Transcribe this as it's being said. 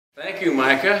Thank you,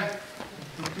 Micah.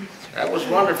 That was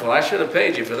wonderful. I should have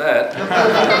paid you for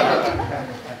that.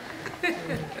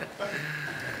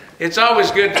 It's always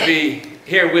good to be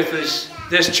here with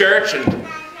this church and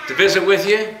to visit with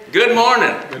you. Good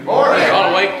morning. Good morning.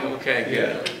 All awake? Okay,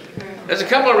 good. There's a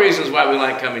couple of reasons why we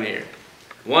like coming here.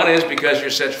 One is because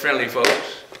you're such friendly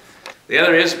folks. The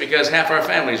other is because half our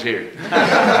family's here.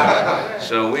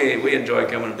 So we enjoy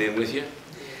coming and being with you.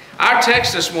 Our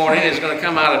text this morning is going to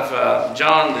come out of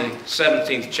John, the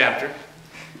 17th chapter,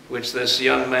 which this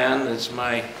young man that's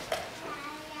my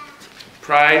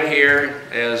pride here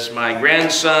as my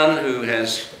grandson who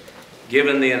has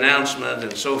given the announcement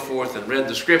and so forth and read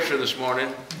the scripture this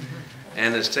morning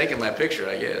and has taken my picture,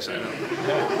 I guess. I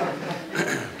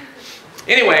know.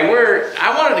 Anyway,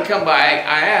 I wanted to come by.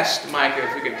 I asked Micah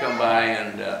if we could come by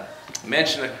and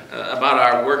mention about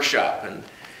our workshop. And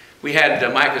we had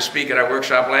Micah speak at our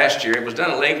workshop last year. It was done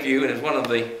at Lakeview, and it's one of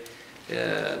the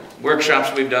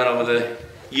workshops we've done over the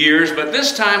years. But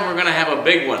this time we're going to have a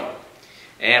big one.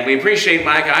 And we appreciate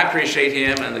Micah. I appreciate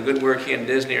him and the good work he and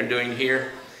Disney are doing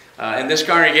here in this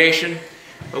congregation.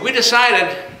 But we decided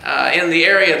in the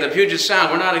area of the Puget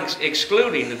Sound, we're not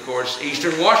excluding, of course,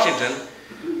 Eastern Washington,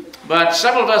 but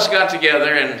several of us got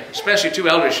together, and especially two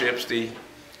elderships, the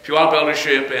Puyallup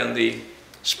Eldership and the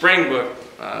Springbrook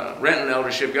Renton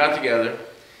Eldership got together,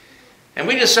 and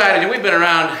we decided, and we've been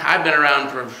around, I've been around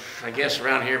for, I guess,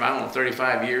 around here, I don't know,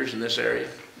 35 years in this area,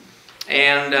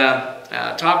 and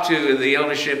talked to the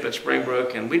eldership at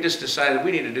Springbrook, and we just decided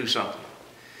we need to do something.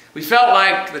 We felt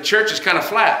like the church is kind of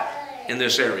flat in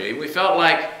this area. We felt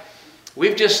like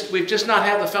we've just not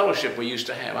had the fellowship we used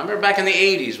to have. I remember back in the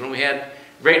 80s when we had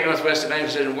Great Northwest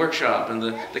Evangelism Workshop and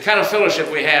the kind of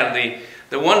fellowship we had,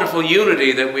 the wonderful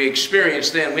unity that we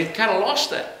experienced then, we kind of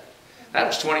lost that. That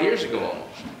was 20 years ago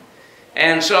almost.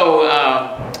 And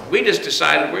so we just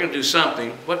decided we're going to do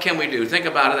something. What can we do? Think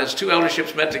about it. That's two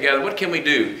elderships met together. What can we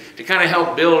do to kind of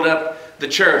help build up the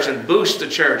church and boost the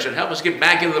church and help us get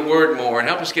back into the Word more and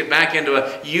help us get back into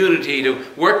a unity to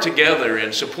work together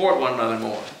and support one another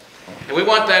more? And we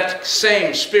want that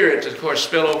same spirit to, of course,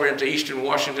 spill over into Eastern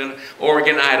Washington,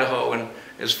 Oregon, Idaho, and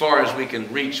as far as we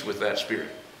can reach with that spirit.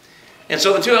 And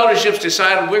so the two elderships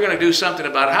decided we're going to do something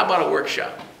about it. How about a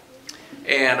workshop?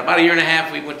 And about a year and a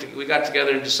half, we got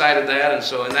together and decided that. And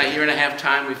so in that year and a half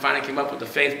time, we finally came up with the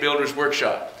Faith Builders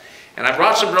Workshop. And I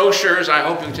brought some brochures. I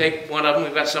hope you take one of them.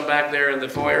 We've got some back there in the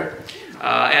foyer.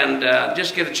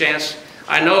 Just get a chance.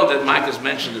 I know that Mike has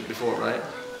mentioned it before, right?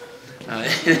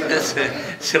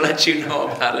 To let you know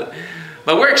about it.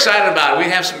 But we're excited about it. We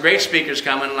have some great speakers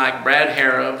coming like Brad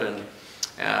Harrop and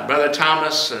Brother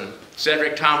Thomas and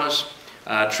Cedric Thomas,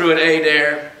 Truett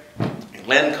Adair,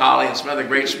 Glenn Colley, and some other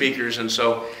great speakers. And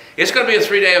so it's going to be a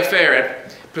 3-day affair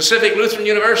at Pacific Lutheran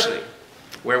University,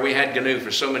 where we had GNU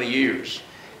for so many years.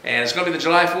 And it's going to be the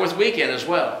July 4th weekend as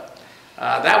well.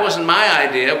 That wasn't my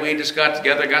idea. We just got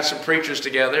together, got some preachers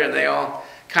together, and they all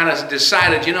kind of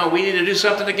decided, you know, we need to do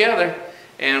something together.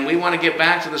 And we want to get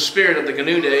back to the spirit of the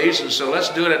GNU days. And so let's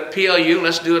do it at PLU.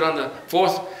 Let's do it on the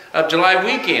 4th of July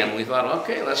weekend. We thought,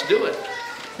 okay, let's do it.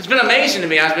 It's been amazing to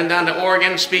me. I've been down to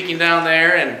Oregon, speaking down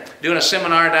there, and doing a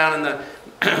seminar down in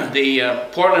the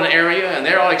Portland area, and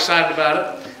they're all excited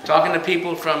about it. Talking to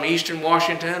people from Eastern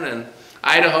Washington and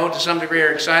Idaho to some degree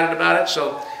are excited about it.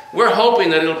 So we're hoping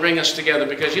that it'll bring us together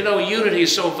because, you know, unity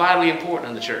is so vitally important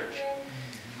in the church.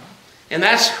 And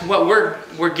that's what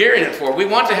we're gearing it for. We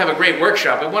want to have a great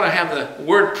workshop. We want to have the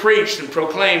Word preached and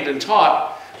proclaimed and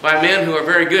taught by men who are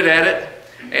very good at it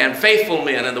and faithful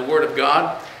men in the Word of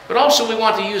God. But also we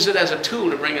want to use it as a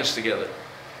tool to bring us together.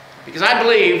 Because I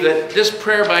believe that this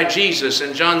prayer by Jesus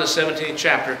in John the 17th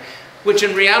chapter, which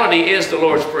in reality is the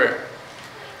Lord's Prayer,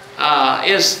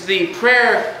 is the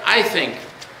prayer, I think,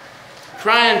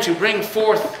 trying to bring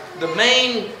forth the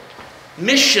main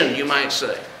mission, you might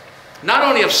say. Not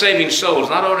only of saving souls,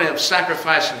 not only of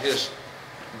sacrificing His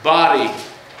body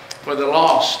for the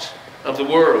lost of the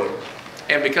world,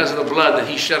 and because of the blood that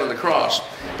He shed on the cross,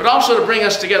 but also to bring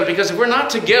us together, because if we're not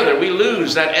together, we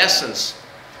lose that essence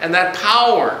and that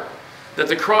power that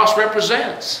the cross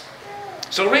represents.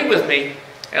 So read with me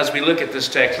as we look at this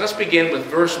text. Let's begin with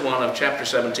verse 1 of chapter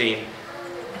 17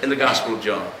 in the Gospel of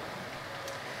John.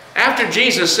 After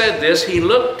Jesus said this, He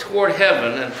looked toward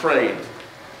heaven and prayed,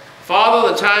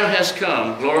 Father, the time has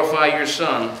come. Glorify your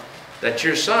Son, that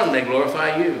your Son may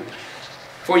glorify you.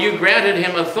 For you granted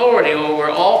Him authority over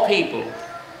all people,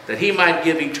 that He might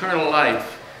give eternal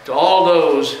life to all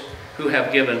those who you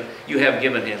have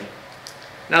given Him.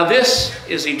 Now this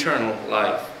is eternal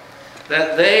life,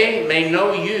 that they may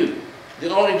know you,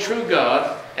 the only true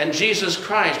God, and Jesus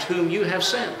Christ, whom you have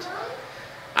sent.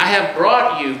 I have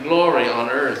brought you glory on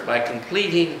earth by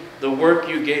completing the work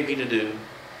you gave me to do.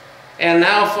 And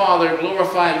now, Father,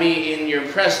 glorify me in your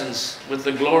presence with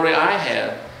the glory I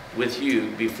had with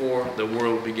you before the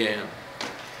world began.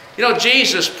 You know,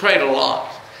 Jesus prayed a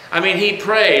lot. I mean, he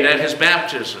prayed at his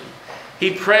baptism. He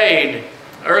prayed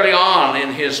early on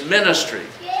in his ministry.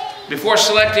 Before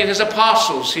selecting his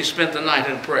apostles, he spent the night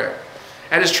in prayer.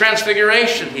 At his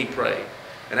transfiguration, he prayed.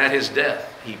 And at his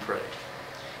death, he prayed.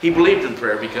 He believed in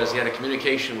prayer because he had a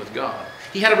communication with God.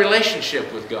 He had a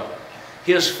relationship with God,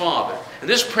 his Father. And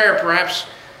this prayer perhaps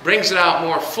brings it out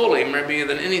more fully maybe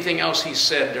than anything else he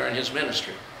said during his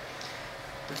ministry.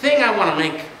 The thing I want to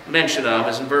make mention of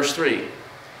is in verse 3.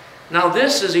 Now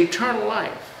this is eternal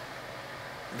life,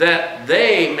 that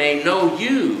they may know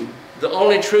you, the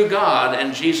only true God,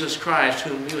 and Jesus Christ,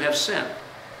 whom you have sent.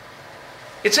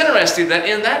 It's interesting that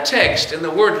in that text, in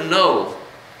the word know,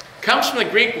 comes from the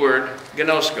Greek word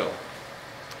gnosko.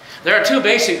 There are two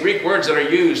basic Greek words that are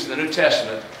used in the New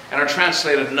Testament and are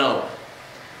translated know.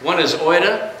 One is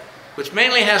oida, which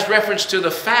mainly has reference to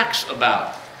the facts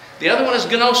about. The other one is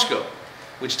gnosko,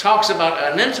 which talks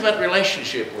about an intimate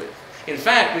relationship with. In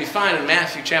fact, we find in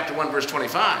Matthew chapter 1, verse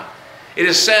 25, it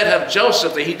is said of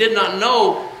Joseph that he did not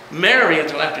know Mary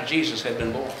until after Jesus had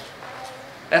been born.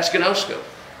 That's gnosko.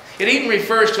 It even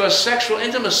refers to a sexual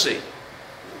intimacy.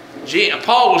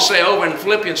 Paul will say over in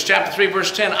Philippians chapter 3,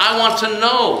 verse 10, I want to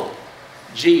know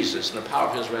Jesus and the power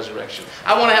of his resurrection.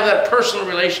 I want to have that personal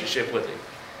relationship with him.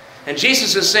 And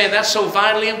Jesus is saying that's so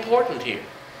vitally important here,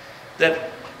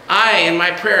 that I, in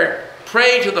my prayer,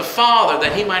 pray to the Father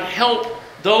that he might help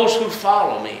those who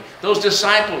follow me, those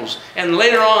disciples, and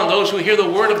later on those who hear the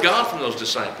word of God from those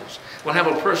disciples will have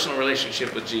a personal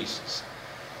relationship with Jesus.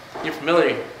 You're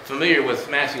familiar with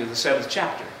Matthew, the 7th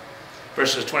chapter,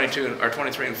 verses 22 or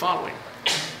 23 and following,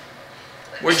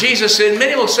 where Jesus said,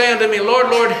 many will say unto me, Lord,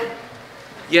 Lord,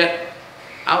 yet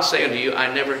I'll say unto you,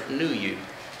 I never knew you.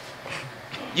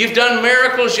 You've done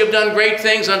miracles, you've done great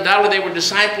things. Undoubtedly they were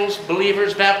disciples,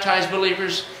 believers, baptized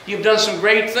believers. You've done some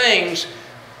great things,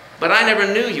 but I never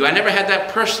knew you. I never had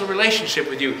that personal relationship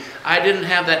with you. I didn't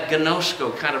have that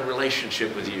gnosko kind of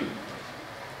relationship with you.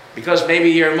 Because maybe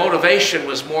your motivation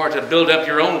was more to build up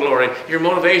your own glory. Your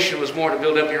motivation was more to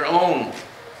build up your own,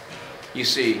 you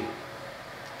see,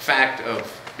 fact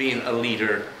of being a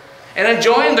leader. And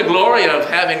enjoying the glory of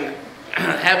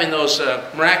having those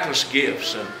miraculous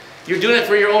gifts. And you're doing it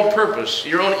for your own purpose,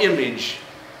 your own image,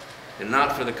 and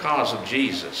not for the cause of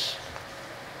Jesus.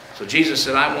 So Jesus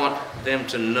said, I want them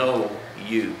to know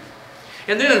you.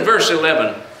 And then in verse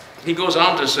 11, he goes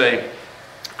on to say,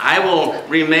 I will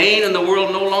remain in the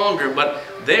world no longer, but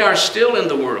they are still in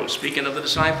the world, speaking of the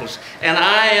disciples. And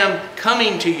I am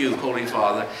coming to you, Holy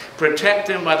Father. Protect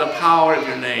them by the power of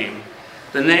your name,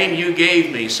 the name you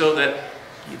gave me, so that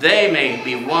they may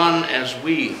be one as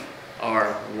we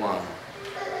are one.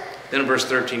 Then in verse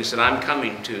 13 he said, I'm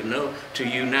coming to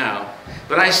you now.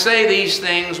 But I say these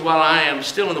things while I am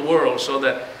still in the world, so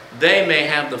that they may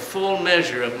have the full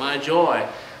measure of my joy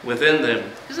within them.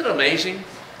 Isn't it amazing?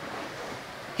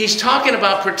 He's talking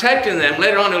about protecting them.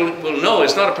 Later on we'll know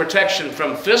it's not a protection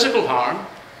from physical harm.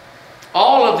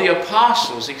 All of the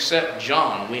apostles except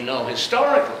John, we know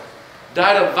historically,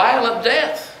 died a violent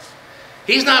death.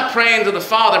 He's not praying to the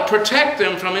Father, protect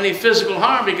them from any physical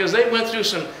harm, because they went through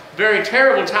some very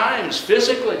terrible times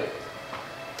physically.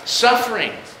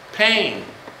 Suffering, pain,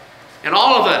 and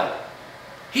all of that.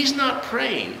 He's not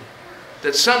praying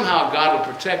that somehow God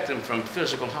will protect them from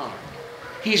physical harm.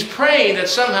 He's praying that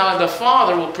somehow the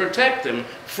Father will protect them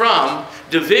from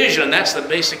division. That's the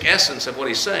basic essence of what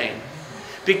he's saying.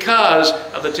 Because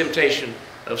of the temptation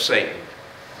of Satan.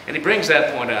 And he brings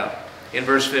that point out in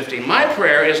verse 15. My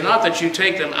prayer is not that you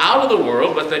take them out of the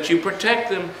world, but that you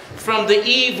protect them from the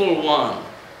evil one.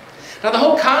 Now the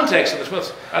whole context of the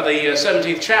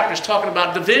 17th chapter is talking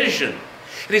about division.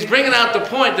 And he's bringing out the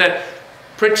point that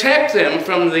protect them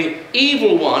from the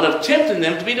evil one of tempting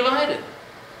them to be divided.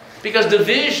 Because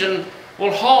division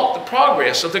will halt the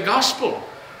progress of the gospel.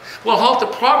 Will halt the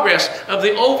progress of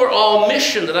the overall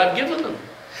mission that I've given them.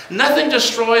 Nothing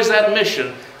destroys that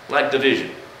mission like division.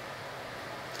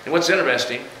 And what's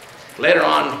interesting, later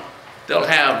on they'll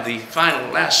have the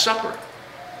final Last Supper.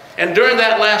 And during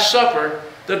that Last Supper,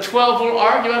 the 12 will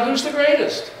argue about who's the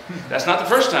greatest. That's not the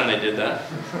first time they did that.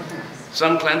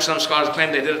 Some scholars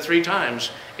claim they did it 3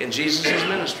 times in Jesus'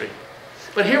 ministry.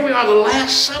 But here we are, the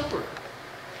Last Supper.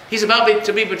 He's about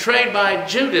to be betrayed by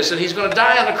Judas, and he's going to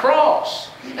die on the cross.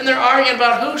 And they're arguing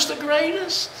about who's the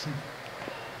greatest.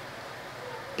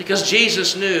 Because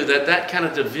Jesus knew that that kind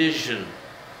of division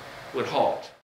would halt.